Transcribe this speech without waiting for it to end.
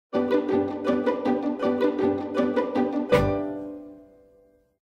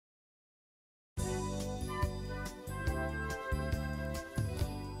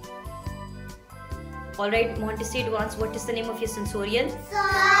Alright, Montessori Advanced, what is the name of your sensorial?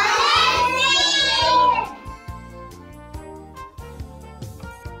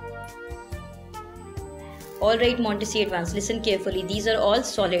 Alright, Montessori Advanced, listen carefully. These are all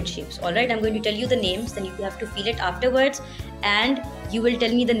solid shapes. Alright, I'm going to tell you the names, then you have to feel it afterwards, and you will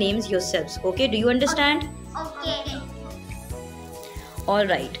tell me the names yourselves. Okay, do you understand? Okay.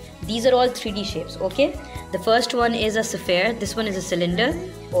 Alright, these are all 3D shapes. Okay, the first one is a sphere, this one is a cylinder.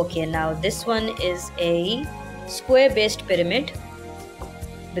 Okay, now this one is a square based pyramid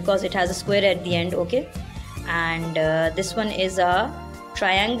because it has a square at the end. Okay, and this one is a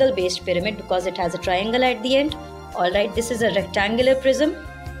triangle based pyramid because it has a triangle at the end. Alright, this is a rectangular prism,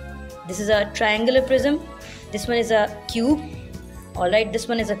 this is a triangular prism, this one is a cube. Alright, this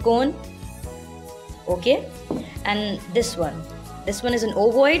one is a cone. Okay, and this one is an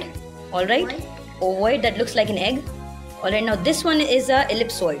ovoid. Alright, ovoid that looks like an egg. Alright, now this one is a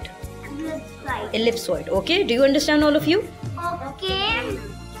ellipsoid. Ellipsoid. Okay, do you understand, all of you? Okay.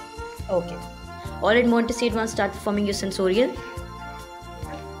 Okay. Alright, Montessori Advanced, start performing your sensorial.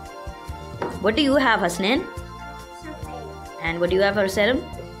 What do you have, Hasnain? And what do you have, Arsalam?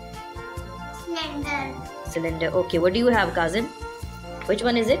 Slender. Cylinder. Okay, what do you have, Kazim? Which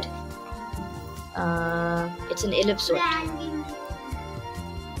one is it? It's an ellipsoid. Triangle.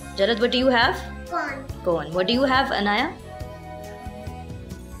 Jarad, what do you have? Cone. Cone. What do you have, Anaya?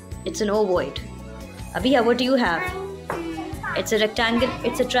 It's an ovoid. Abhiya, what do you have? It's a rectangle.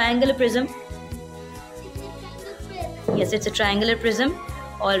 It's a triangular prism. Yes, it's a triangular prism.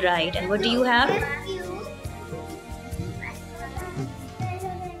 All right. And what do you have?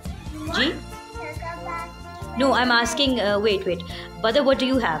 Ji? No, I'm asking. Wait. Badr, what do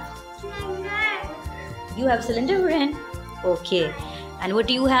you have? You have cylinder, Ren? Okay. And what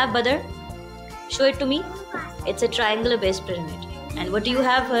do you have, Badr? Show it to me. It's a triangular based pyramid. And what do you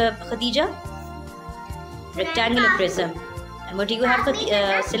have, Khadija? Rectangular prism. And what do you have,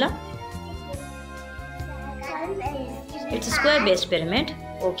 Sila? It's a square based pyramid.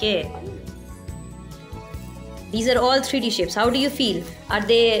 Okay. These are all 3D shapes. How do you feel? Are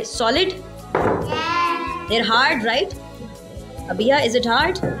they solid? Yes. They're hard, right? Abhiya, is it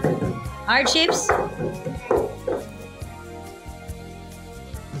hard? Hard shapes?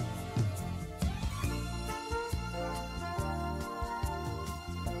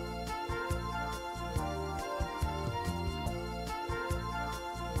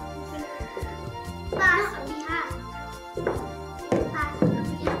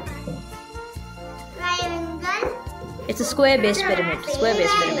 Triangle. It's a square based pyramid. Square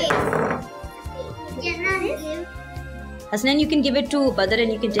based pyramid. Hasnain, you can give it to Badr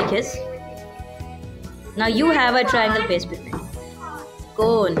and you can take his. Now you have a triangle based pyramid.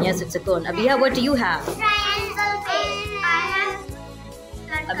 Cone. Yes, it's a cone. Abhiya, what do you have? Triangle base. I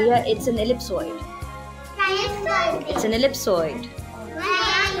have. Abhiya, it's an ellipsoid. Triangle. It's an ellipsoid.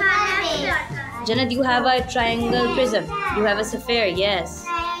 Triangle. Janat, you have a triangle prism. You have a sphere. Yes.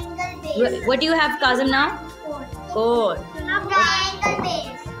 What do you have, Kazim, now? Cone. Triangle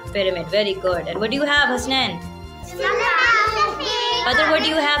base. Pyramid. Very good. And what do you have, Hasnain? Badr, what do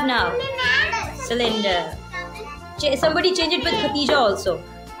you have now? Cylinder. Somebody change it with Khatija also.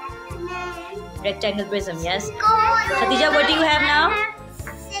 Rectangle prism. Yes. Khatija, what do you have now?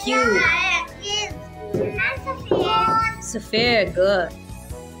 Cube. Sphere. Good.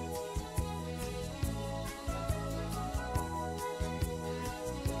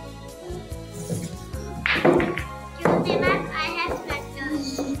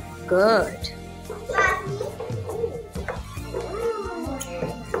 Good.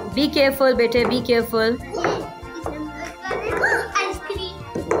 Be careful, bete. Be careful.